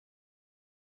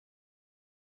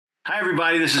Hi,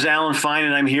 everybody. This is Alan Fine,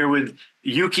 and I'm here with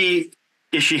Yuki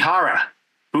Ishihara,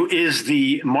 who is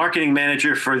the marketing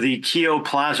manager for the Keio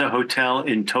Plaza Hotel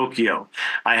in Tokyo.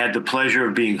 I had the pleasure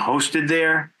of being hosted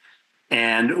there,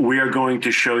 and we are going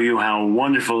to show you how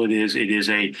wonderful it is. It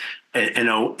is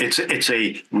it's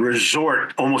a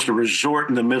resort, almost a resort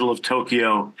in the middle of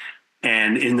Tokyo,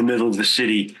 and in the middle of the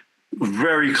city,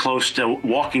 very close to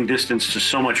walking distance to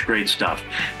so much great stuff.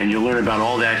 And you'll learn about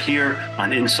all that here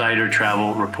on Insider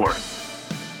Travel Report.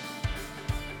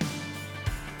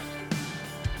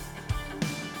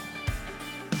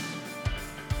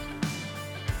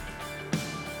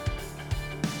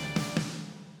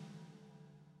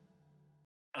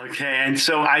 Okay, and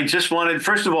so I just wanted,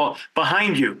 first of all,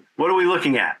 behind you, what are we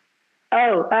looking at?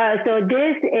 So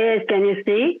this is, can you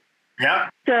see? Yeah.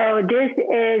 So this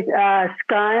is a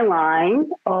skyline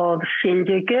of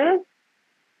Shinjuku.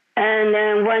 And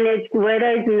then when it's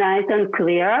weather is nice and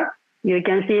clear, you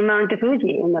can see Mount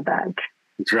Fuji in the back.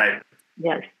 That's right.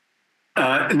 Yes.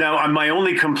 Now, my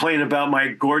only complaint about my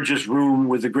gorgeous room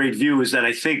with the great view is that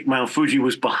I think Mount Fuji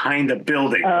was behind a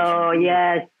building. Oh,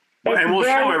 yes. And we'll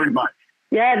show everybody.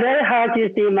 Yeah, very hard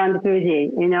to see Mount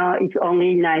Fuji. It's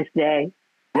only nice day.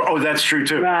 Oh, that's true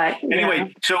too. Right.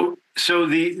 Anyway, yeah. so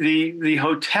the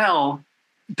hotel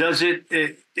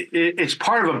it's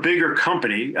part of a bigger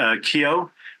company, Keio,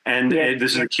 and Yes.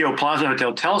 this is the Keio Plaza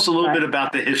Hotel. Tell us a little bit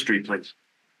about the history, please.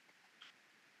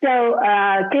 So,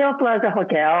 Keio Plaza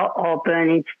Hotel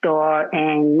opened its door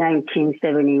in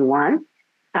 1971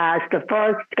 as the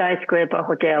first skyscraper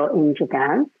hotel in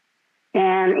Japan.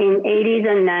 And in 80s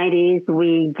and 90s,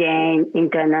 we gained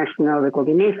international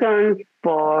recognition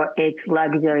for its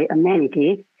luxury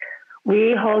amenities.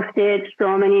 We hosted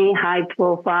so many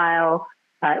high-profile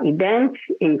events,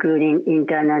 including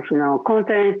international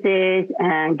conferences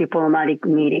and diplomatic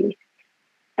meetings.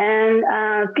 And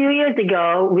a few years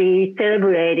ago, we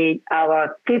celebrated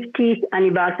our 50th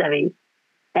anniversary.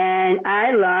 And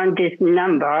I learned this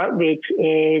number, which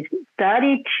is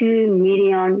 32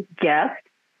 million guests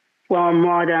from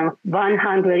more than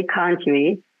 100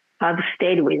 countries have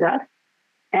stayed with us.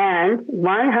 And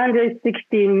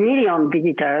 160 million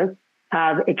visitors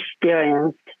have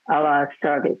experienced our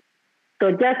service.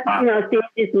 So just, seeing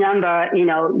this number,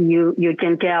 you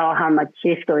can tell how much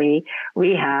history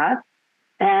we have.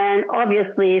 And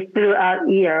obviously, throughout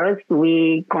years,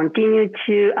 we continue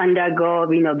to undergo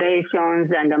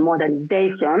renovations and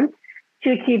modernization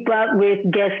to keep up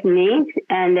with guest needs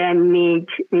and then meet,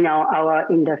 our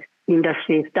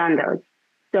industry standards.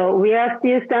 So we are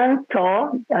still stand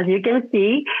tall, as you can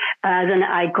see, as an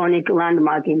iconic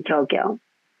landmark in Tokyo.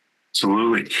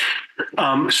 Absolutely.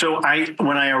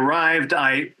 When I arrived,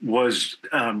 I was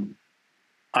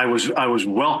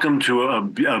welcomed to a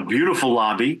beautiful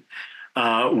lobby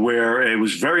where it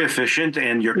was very efficient,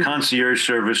 and your concierge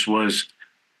service was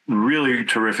really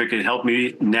terrific. It helped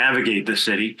me navigate the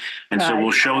city, and so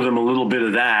we'll show them a little bit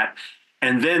of that.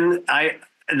 And then I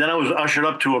was ushered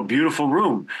up to a beautiful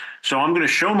room. So I'm going to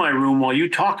show my room while you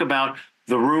talk about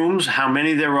the rooms, how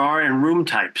many there are, and room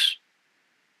types.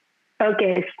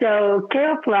 Okay, so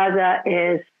Keio Plaza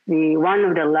is one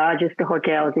of the largest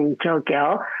hotels in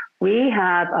Tokyo. We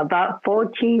have about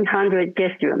 1,400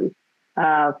 guest rooms,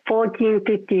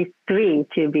 1,453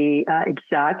 to be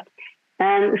exact.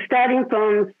 And starting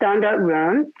from standard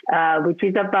room, which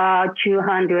is about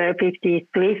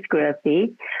 253 square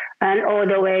feet, and all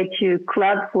the way to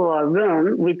club floor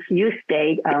room, which you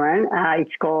stayed, Alan.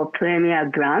 It's called Premier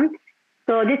Grand.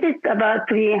 So this is about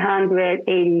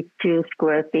 382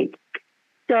 square feet.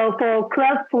 So for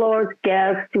club floor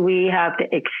guests, we have the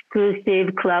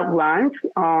exclusive club lounge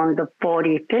on the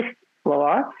 45th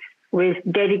floor with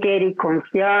dedicated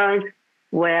concierge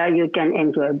where you can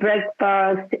enjoy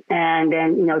breakfast and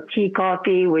then, tea,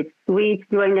 coffee with sweets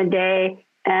during the day,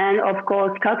 and of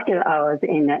course, cocktail hours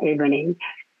in the evening.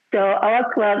 So our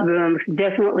club rooms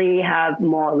definitely have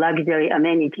more luxury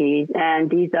amenities, and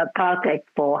these are perfect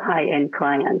for high-end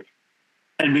clients.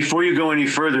 And before you go any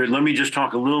further, let me just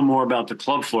talk a little more about the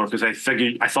club floor, because I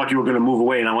thought you were going to move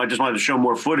away, and I just wanted to show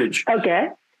more footage. Okay.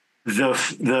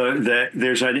 There's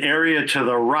an area to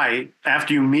the right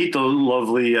after you meet the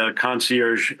lovely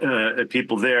concierge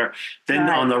people there. Then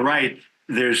on the right,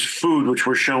 there's food, which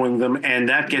we're showing them, and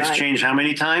that gets changed how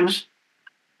many times?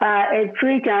 It's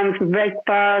 3 times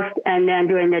breakfast, and then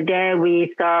during the day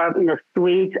we serve,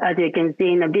 sweets, as you can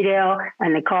see in the video,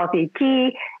 and the coffee,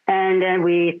 tea, and then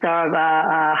we serve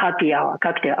happy hour,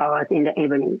 cocktail hours in the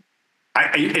evening.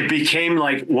 It became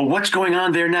like, well, what's going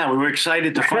on there now? We were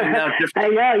excited to find out. I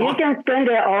know, you can spend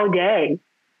there all day.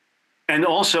 And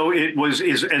also, it was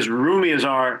as roomy as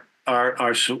our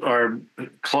our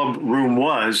club room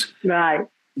was. Right.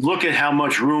 Look at how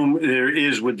much room there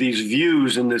is with these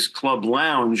views in this club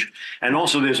lounge. And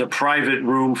also there's a private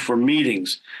room for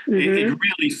meetings. It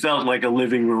really felt like a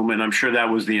living room, and I'm sure that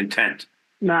was the intent.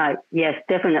 Right. Yes,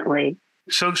 definitely.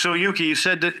 So Yuki, you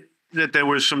said that there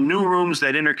were some new rooms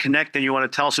that interconnect that you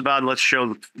want to tell us about, and let's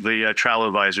show the travel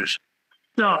advisors.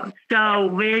 So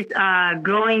with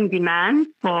growing demand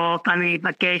for family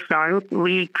vacations,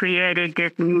 we created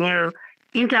this new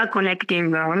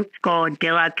interconnecting rooms called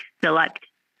Deluxe Select,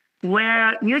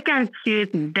 where you can choose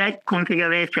bed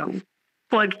configuration.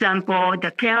 For example,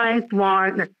 the parents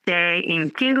want to stay in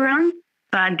king room,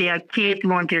 but their kids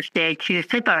want to stay two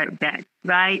separate beds,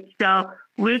 right? So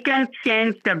we can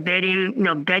change the bedding,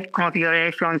 bed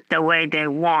configurations the way they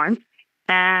want.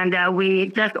 And we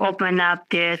just opened up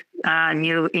this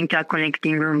new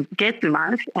interconnecting room this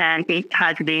month, and it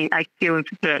has been a huge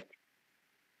hit.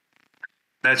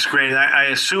 That's great. I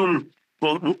assume,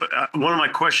 well, one of my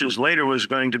questions later was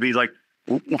going to be like,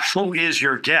 who is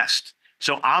your guest?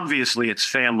 So obviously it's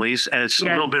families, and it's a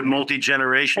little bit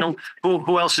multi-generational.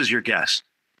 Who else is your guest?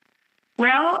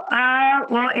 Well,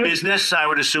 business. I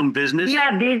would assume business.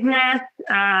 Yeah, business,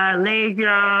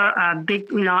 leisure,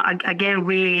 big. Again,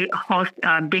 we host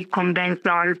big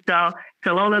conventions, so it's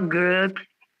a lot of groups,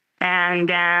 and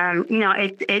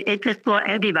it's just for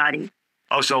everybody.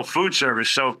 Oh, so food service.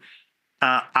 So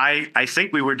I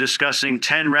think we were discussing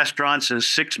 10 restaurants and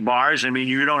 6 bars. I mean,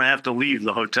 you don't have to leave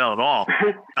the hotel at all.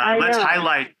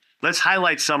 Let's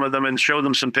highlight some of them and show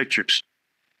them some pictures.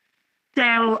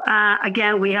 So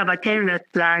again, we have 10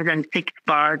 restaurants and 6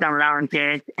 bars and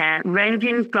lounges, and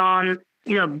ranging from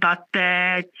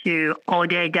buffet to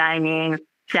all-day dining,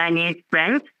 Chinese,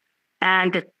 French,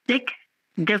 and 6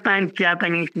 different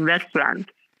Japanese restaurants,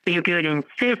 including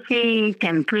sushi,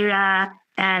 tempura,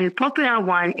 and popular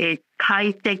one is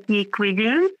kaiseki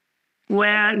cuisine,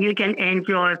 where you can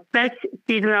enjoy fresh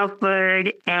seasonal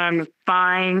food and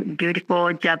fine,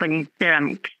 beautiful Japanese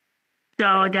ceramics.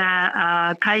 So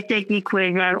the kaiseki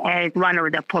cuisine is one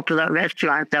of the popular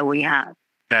restaurants that we have.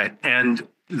 Okay, and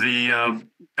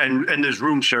and there's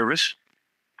room service.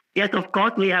 Yes, of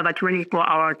course, we have a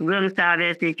 24-hour room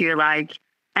service if you like.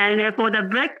 And for the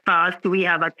breakfast, we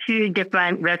have 2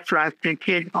 different restaurants to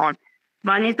choose on.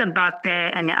 One is a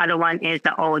buffet, and the other one is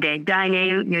the all-day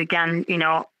dining. You can,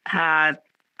 have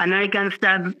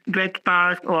American-style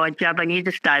breakfast or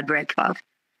Japanese-style breakfast.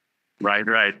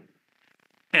 Right.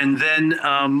 And then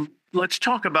let's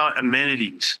talk about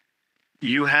amenities.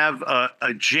 You have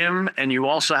a gym, and you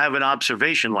also have an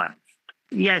observation lounge.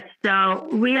 Yes, so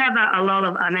we have a lot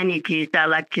of amenities that I'd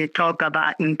like to talk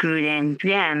about, including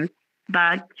gym.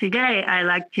 But today, I'd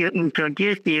like to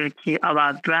introduce you to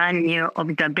our brand new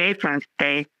observation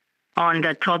space on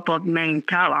the top of main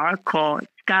tower called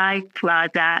Sky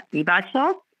Plaza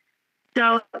Ibaso.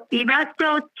 So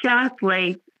Ibaso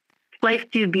translates place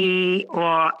to be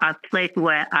or a place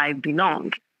where I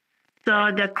belong.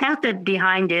 So the concept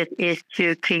behind this is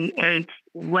to create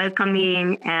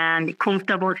welcoming and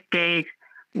comfortable space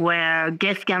where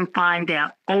guests can find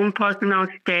their own personal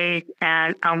space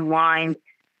and unwind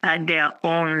at their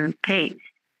own pace.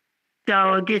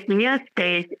 So this new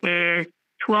space is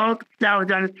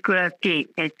 12,000 square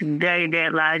feet. It's very,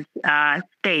 very large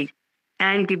space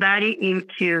and divided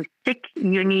into 6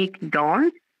 unique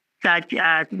zones, such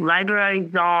as library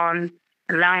zone,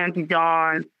 lounge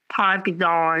zone, park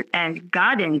zone, and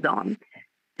garden zone.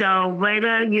 So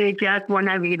whether you just want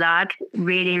to relax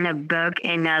reading a book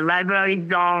in a library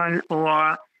zone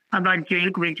or have a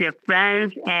drink with your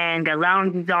friends and the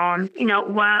lounge zone,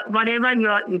 whatever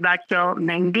your Ibaso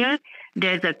may be,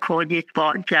 there's a cozy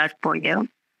spot just for you.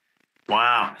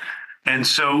 Wow. And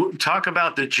so talk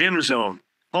about the gym zone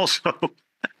also.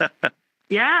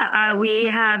 Yeah, we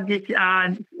have this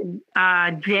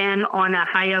gym on a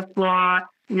higher floor.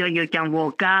 You can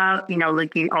walk out,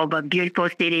 looking over beautiful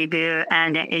city view,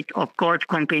 and it's, of course,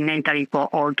 complimentary for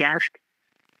all guests.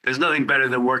 There's nothing better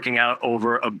than working out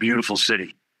over a beautiful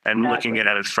city and looking at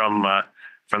it from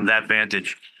that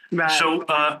vantage. Right. So,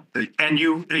 and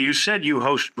you said you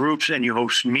host groups and you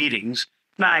host meetings.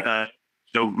 Right.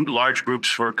 So large groups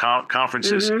for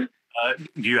conferences.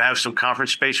 Mm-hmm. Do you have some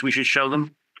conference space we should show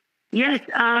them? Yes,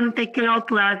 the Keio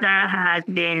Plaza has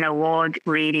been a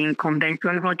world-leading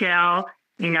convention hotel.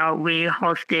 We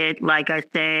hosted, like I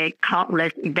said,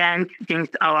 countless events since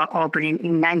our opening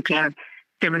in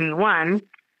 1971.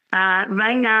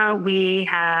 Right now, we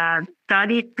have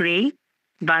 33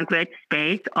 banquet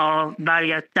space of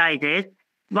various sizes,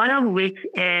 one of which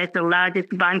is the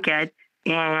largest banquet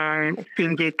in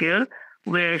Shinjuku,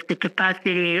 with the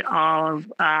capacity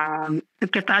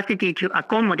to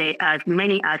accommodate as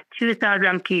many as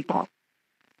 2,000 people.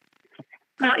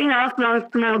 So, from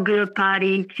small group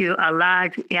party to a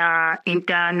large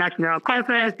international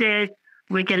conferences,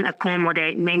 we can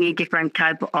accommodate many different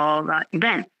types of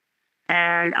events.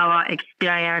 And our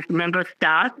experienced member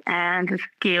staff and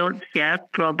skilled chefs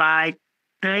provide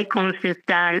very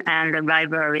consistent and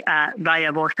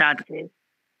reliable services.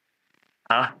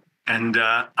 And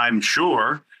I'm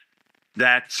sure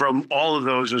that from all of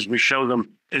those, as we show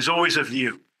them, is always a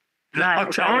view. Right.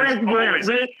 It's always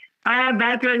good. Our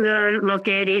banquet room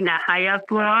located in a higher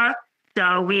floor,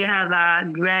 so we have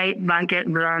a great banquet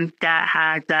room that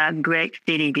has a great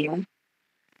city view.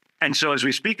 And so as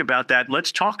we speak about that,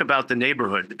 let's talk about the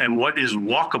neighborhood and what is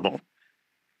walkable.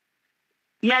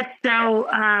 Yes, so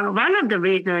one of the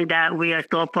reasons that we are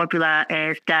so popular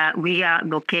is that we are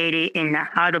located in the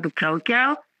heart of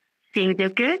Tokyo,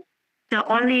 Shinjuku. So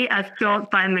only a short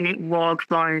 5-minute walk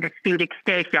from the Sudic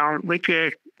station, which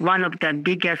is one of the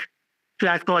biggest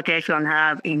transportation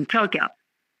hub in Tokyo.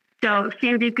 So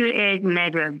Shinjuku is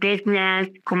major business,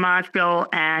 commercial,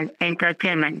 and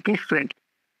entertainment district.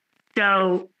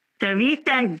 So the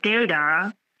recent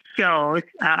data shows,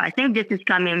 I think this is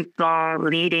coming from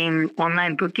leading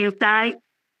online booking site.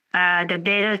 The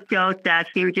data shows that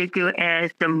Shinjuku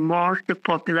is the most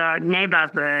popular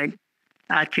neighborhood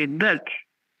to book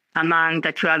among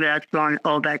the travelers from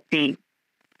overseas.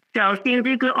 So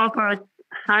Shinjuku offers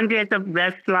hundreds of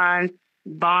restaurants,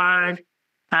 bars,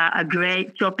 a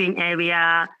great shopping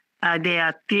area. There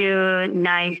are few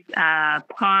nice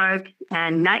parks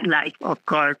and nightlife, of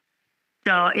course.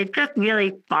 So it's just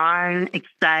really fun,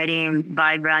 exciting,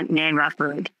 vibrant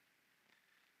neighborhood.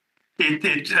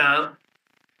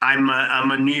 I'm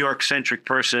a New York centric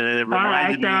person, and it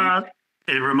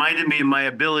reminded me of my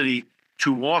ability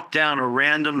to walk down a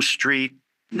random street,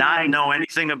 not know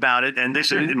anything about it, and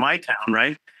this is in my town,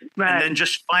 right? Right. And then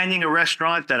just finding a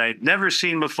restaurant that I'd never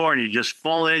seen before, and you just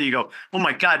fall in, you go, oh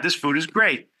my God, this food is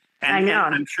great. And, I know.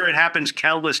 And I'm sure it happens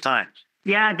countless times.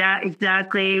 Yeah, that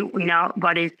exactly,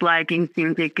 what it's like in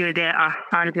Shinjuku. There are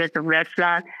hundreds of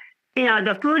restaurants.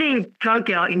 The food in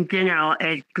Tokyo in general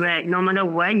is great. No matter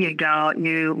where you go,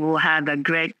 you will have a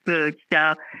great food.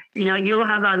 So, you'll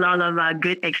have a lot of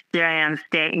good experience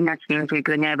there in the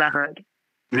Shinjuku neighborhood.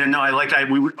 Yeah, no, I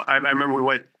remember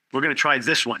we're going to try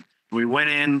this one. We went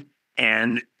in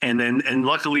and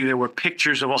luckily there were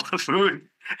pictures of all the food.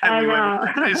 And I know.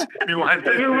 You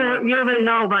will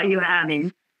know what you're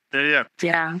having. Yeah.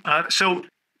 Yeah. So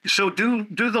do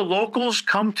the locals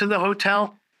come to the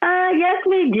hotel? Yes,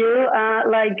 we do.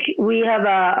 We have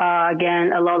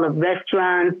again a lot of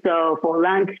restaurants. So for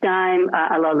lunchtime,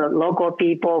 a lot of local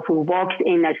people who works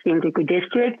in the Shinjuku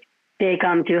district, they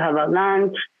come to have a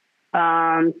lunch.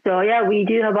 We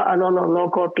do have a lot of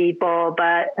local people,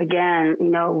 but again,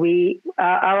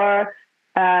 our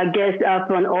guests are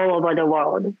from all over the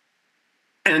world.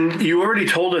 And you already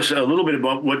told us a little bit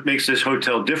about what makes this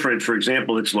hotel different. For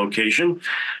example, its location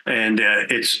and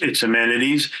its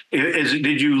amenities.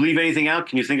 Did you leave anything out?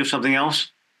 Can you think of something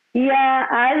else? Yeah,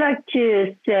 I like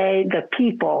to say the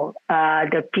people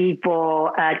at the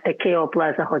Keio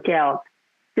Plaza Hotel.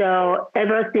 So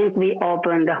ever since we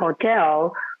opened the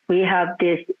hotel, we have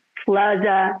this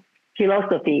Plaza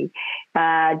philosophy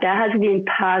that has been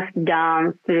passed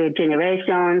down through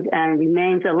generations and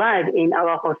remains alive in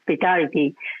our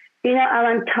hospitality.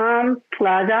 Our term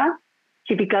Plaza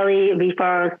typically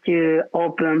refers to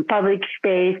open public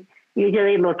space,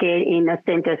 usually located in the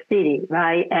center city,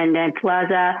 right? And then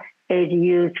Plaza is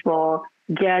used for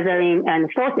gathering and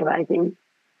socializing.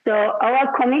 So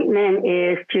our commitment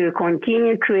is to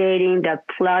continue creating the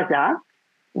Plaza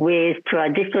with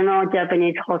traditional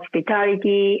Japanese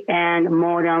hospitality and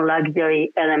modern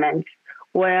luxury elements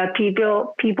where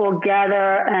people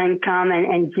gather and come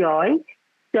and enjoy.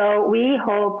 So we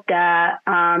hope that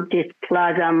this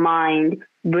Plaza mind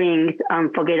brings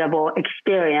unforgettable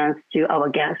experience to our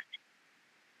guests.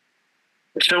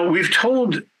 So we've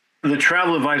told the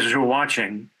travel advisors who are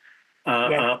watching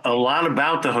a lot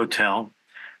about the hotel,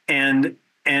 and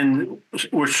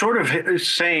we're sort of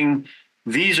saying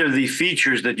these are the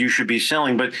features that you should be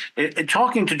selling. But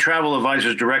talking to travel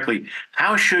advisors directly,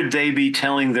 how should they be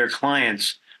telling their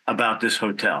clients about this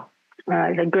hotel?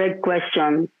 It's a great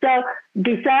question. So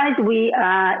besides we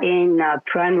are in a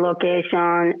prime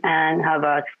location and have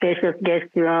a spacious guest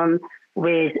room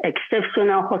with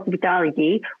exceptional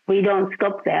hospitality, we don't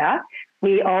stop there.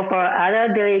 We offer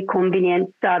other very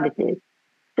convenient services.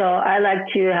 So I like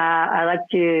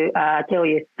to tell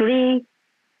you 3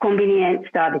 convenient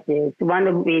services, one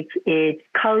of which is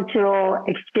cultural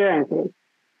experiences.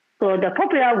 So the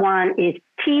popular one is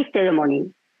tea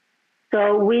ceremony.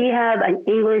 So we have an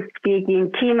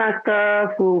English-speaking tea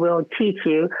master who will teach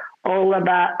you all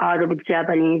about art of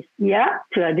Japanese,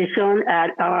 tradition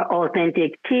at our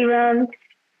authentic tea room.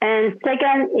 And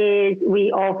second is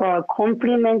we offer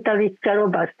complimentary shuttle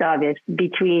bus service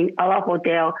between our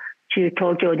hotel to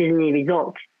Tokyo Disney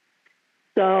Resort.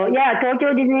 So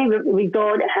Tokyo Disney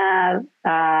Resort have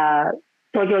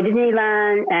Tokyo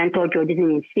Disneyland and Tokyo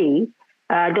Disney Sea.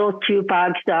 Those two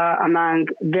parks are among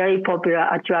very popular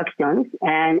attractions,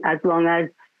 and as long as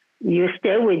you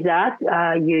stay with us,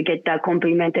 you get the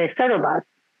complimentary shuttle bus.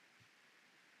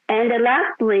 And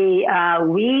lastly,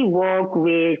 we work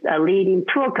with a leading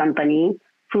tour company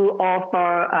who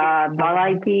offer a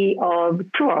variety of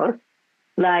tours,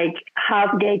 like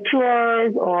half-day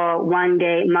tours or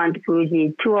one-day Mount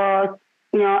Fuji tours,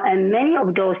 and many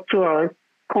of those tours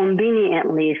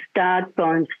conveniently start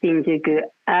from Shinjuku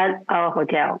at our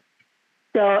hotel.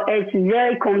 So it's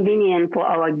very convenient for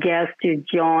our guests to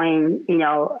join,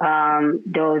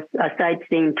 those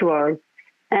sightseeing tours.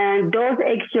 And those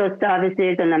extra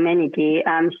services and amenities,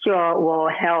 I'm sure, will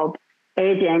help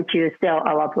agents to sell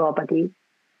our property.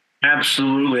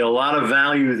 Absolutely. A lot of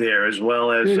value there as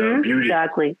well as beauty.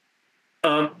 Exactly.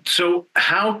 So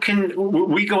how can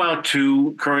we go out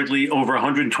to currently over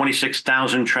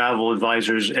 126,000 travel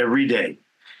advisors every day?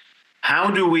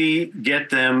 How do we get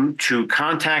them to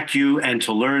contact you and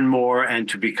to learn more and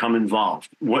to become involved?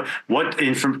 What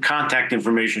contact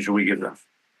information should we give them?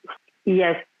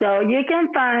 Yes, so you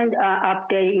can find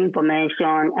updated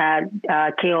information at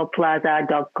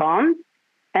keioplaza.com.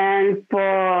 And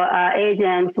for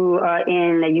agents who are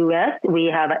in the U.S., we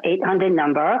have an 800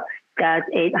 number. That's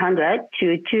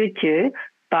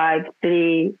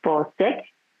 800-222-5346.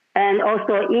 And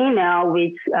also email,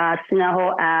 which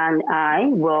Sunaho and I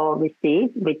will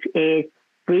receive, which is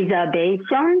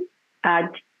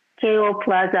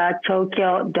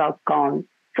reservation@keioplazatokyo.com.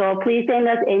 So please send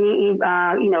us any,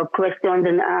 questions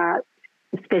and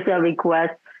special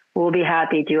requests. We'll be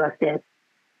happy to assist.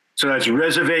 So that's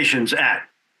reservations at?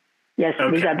 Yes,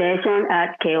 okay.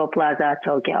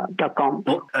 reservation@keioplazatokyo.com.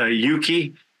 Well,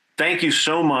 Yuki, thank you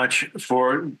so much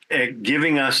for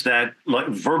giving us that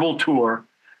verbal tour,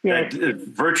 that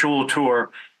virtual tour,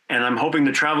 and I'm hoping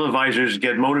the travel advisors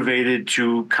get motivated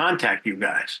to contact you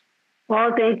guys.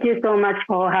 Well, thank you so much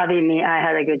for having me. I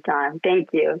had a good time.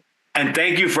 Thank you. And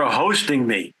thank you for hosting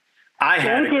me.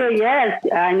 Thank you. Yes,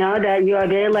 I know that you are a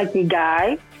very lucky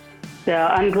guy. So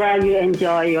I'm glad you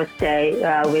enjoy your stay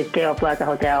with Keio Plaza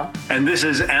Hotel. And this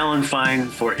is Alan Fine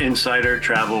for Insider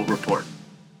Travel Report.